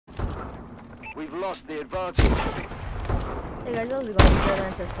We've lost the advantage. Hey guys, how's it going? It's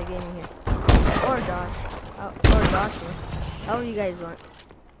Ancestor Gaming here. Or Josh. Or Josh here. However you guys want.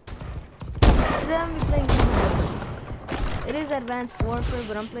 Today I'm playing something different. It is Advanced Warfare,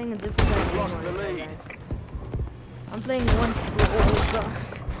 but I'm playing a different kind of game on Advanced. I'm playing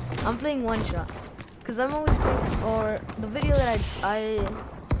I'm playing one shot. Cause I'm always playing, or the video that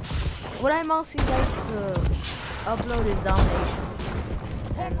what I mostly like to upload is Domination.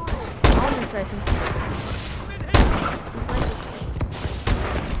 And I'm impressing.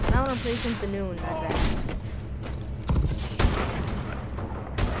 I want to play something new in Advanced.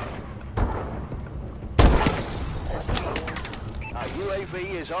 Our UAV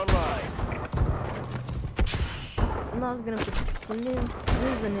is online. And I was gonna put some new.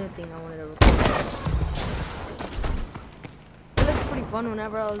 This is a new thing I wanted to record. It looked pretty fun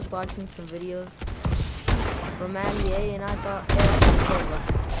whenever I was watching some videos from Andy A, and I thought, yeah, that's cool.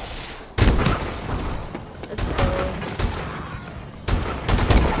 Let's go.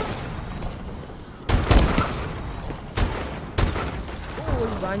 Oh,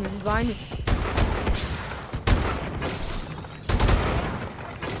 he's behind me. He's behind me.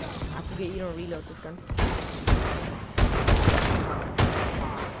 I forget you don't reload this gun.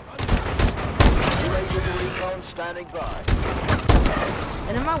 Recon standing by.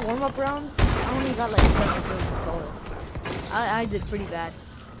 And in my warm-up rounds, I only got like 7 kills in total. I did pretty bad.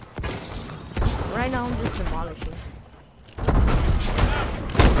 Right now I'm just demolishing.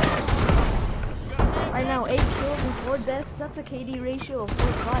 Right now 8 kills and 4 deaths. That's a KD ratio of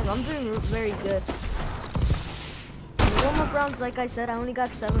 0.5. I'm doing very good. In warm-up rounds, like I said, I only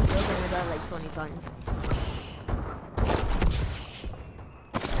got 7 kills and I died like 20 times.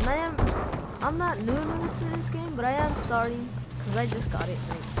 And I'm not new to this game, but I am starting because I just got it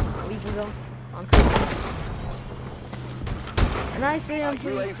like a week ago on Christmas. And I say I'm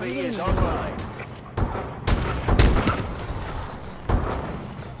pretty. UAV is online.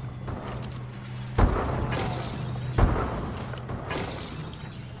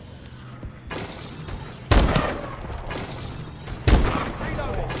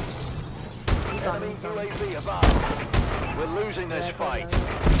 Enemy UAV above. We're losing this fight.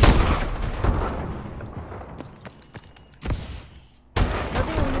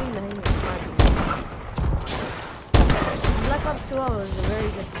 Black Ops 2 I was a very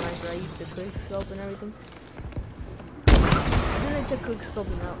good sniper. I used to quick scope and everything. Then I took quick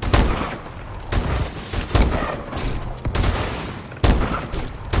scoping out.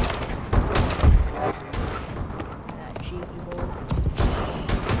 That cheeky boy.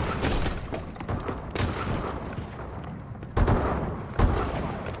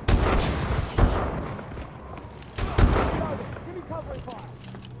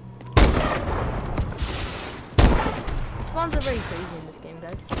 Spawns are very crazy in this game,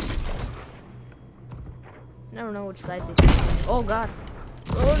 guys. Never know which side they spawn. Oh god.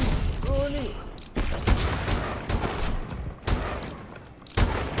 Run! Run it!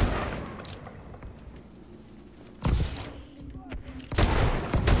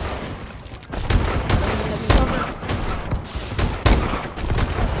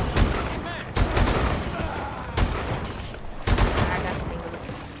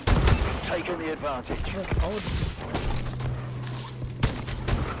 Taking the advantage.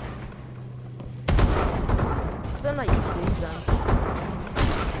 Still not used to these guns.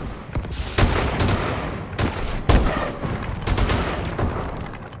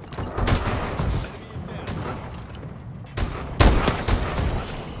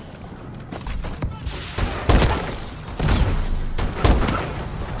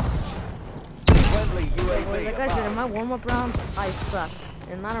 Friendly UAV Like I said, in my warm-up rounds, I suck.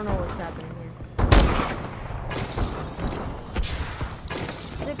 And I don't know what's happening here.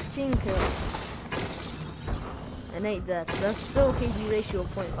 16 kills. And 8 deaths. That's still a KD ratio of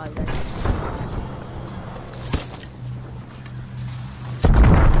 0.5, guys.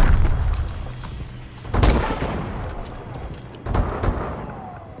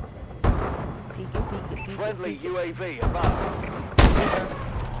 Peek it. Friendly UAV above.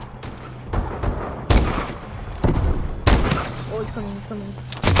 Oh, he's coming.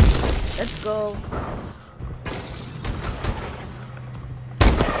 Let's go.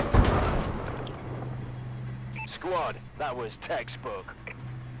 Squad, that was textbook.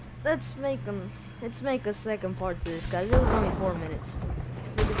 Let's make a second part to this, guys. It was only 4 minutes.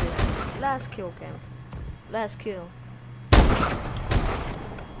 Look at this. Last kill cam. Last kill.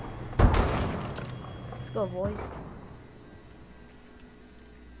 Let's go, boys.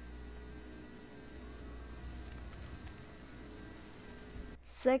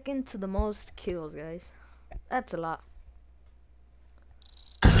 Second to the most kills, guys. That's a lot.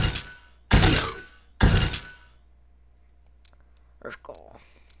 Let's go.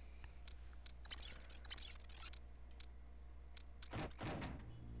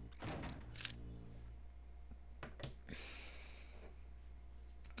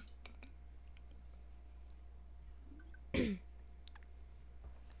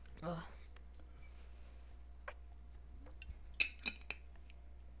 Oh.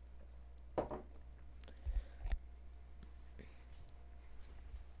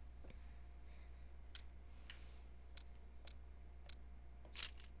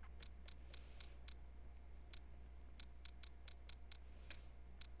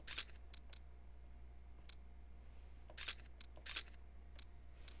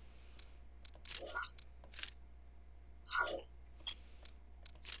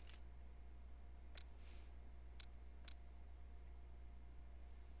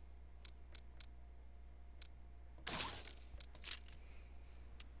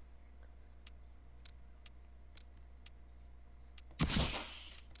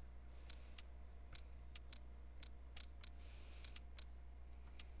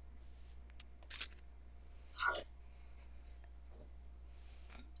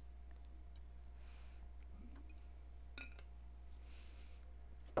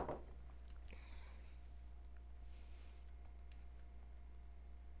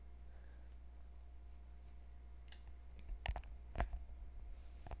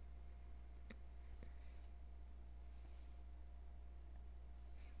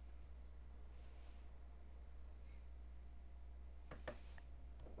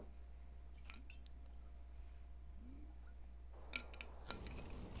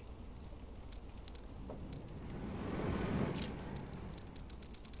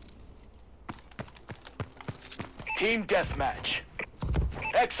 Team deathmatch.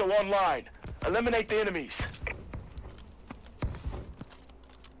 Exo online. Eliminate the enemies.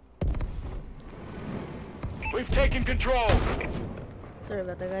 We've taken control. Sorry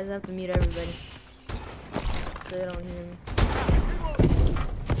about that, guys. I have to mute everybody so they don't hear me.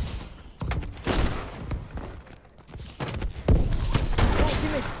 Oh,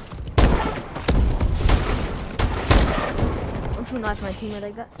 teammates! Don't you knock my teammate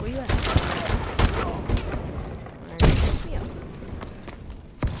like that? Where you at?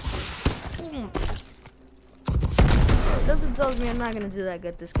 Something tells me I'm not gonna do that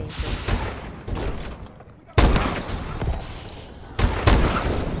good this game. So.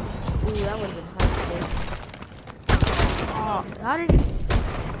 Ooh, that would have been hard to. Oh, how did you?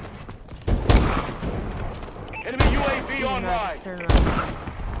 Enemy UAV online. Turn around.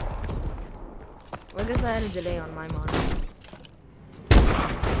 Well, I guess I had a delay on my monitor.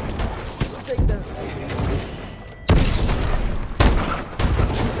 Take that.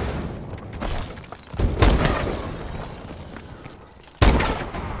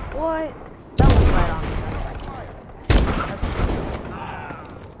 What? That was right on me.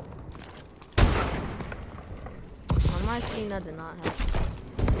 On my screen, that did not happen.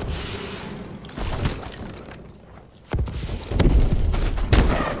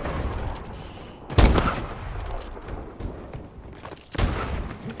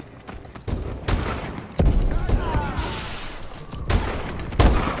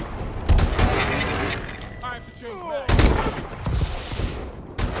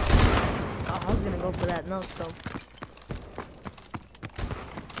 For that no scope.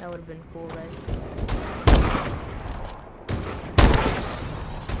 That would have been cool, guys.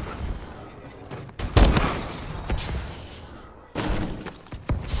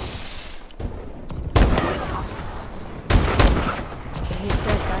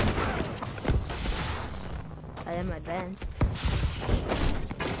 I am advanced. I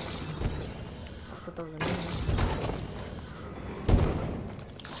thought that was amazing.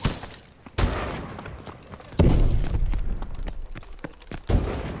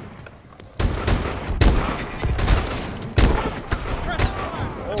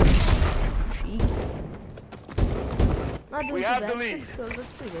 We have the lead. 6 kills,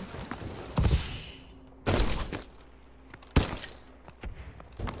 that's pretty good.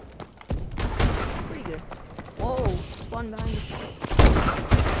 Pretty good. Whoa, spawn behind us.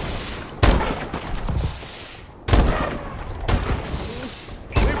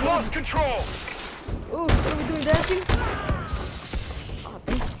 We've lost control. Ooh, what are we doing, dancing? Oh,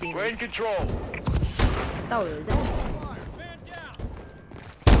 thank you, team. We're in control. Thought we were dancing.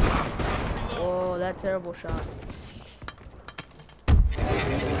 Whoa, that terrible shot.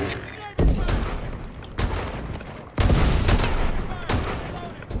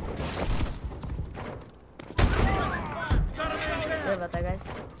 Sorry about that, guys.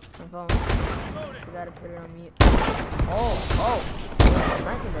 My phone. Forgot to put it on mute. Oh,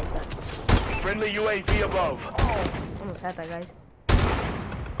 nothing like that. Friendly UAV above. Oh, almost had that, guys.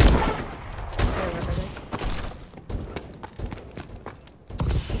 Sorry about that, guys.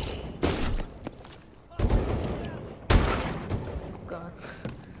 God.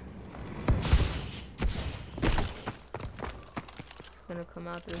 It's gonna come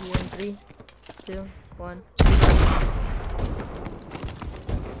out through here in 3, 2, 1.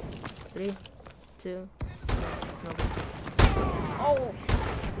 3, 2. No. Oh!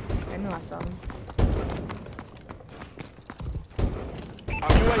 I know I saw him. Our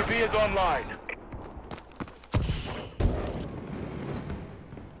UAV is online.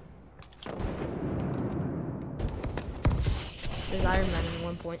 There's Iron Man in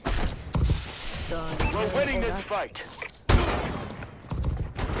 1 point. Done. We're winning this fight.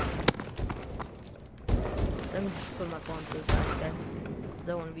 Let me just put my phone to the side, okay?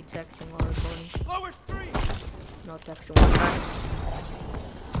 Don't want to be texting while recording. Lower street. No texting while recording.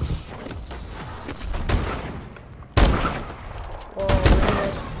 Oh, look at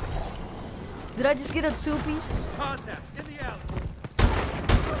this. Did I just get a 2-piece? Contact in the alley.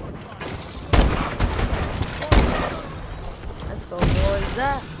 Let's go, boys.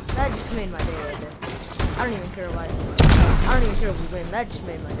 That just made my day right there. I don't even care why. I don't even care if we win. That just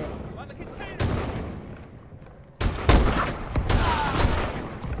made my day. On the container.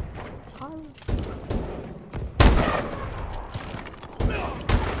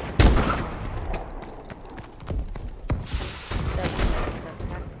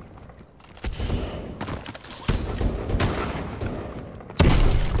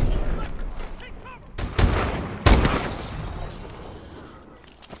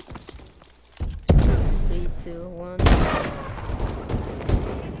 Three, 2, 1.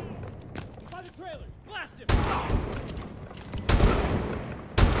 By the trailer. Blast him.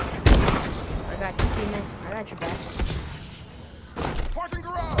 I got you, teammate. I got your back. Parking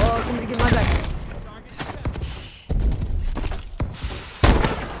garage. Oh, somebody get my back.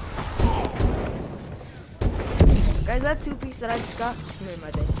 Guys, that 2-piece that I just got just made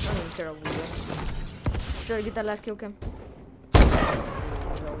my day. I don't even care what we win. Should I get that last kill cam?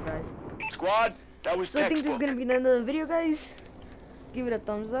 No, guys. Squad, that was So I think this is gonna be the end of the video, guys. Give it a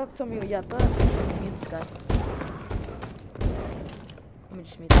thumbs up. Tell me what y'all thought. Mute this guy. Let me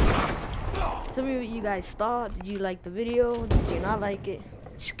just mute this guy. Tell me what you guys thought. Did you like the video? Did you not like it?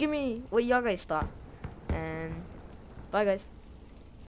 Just give me what y'all guys thought. And bye, guys.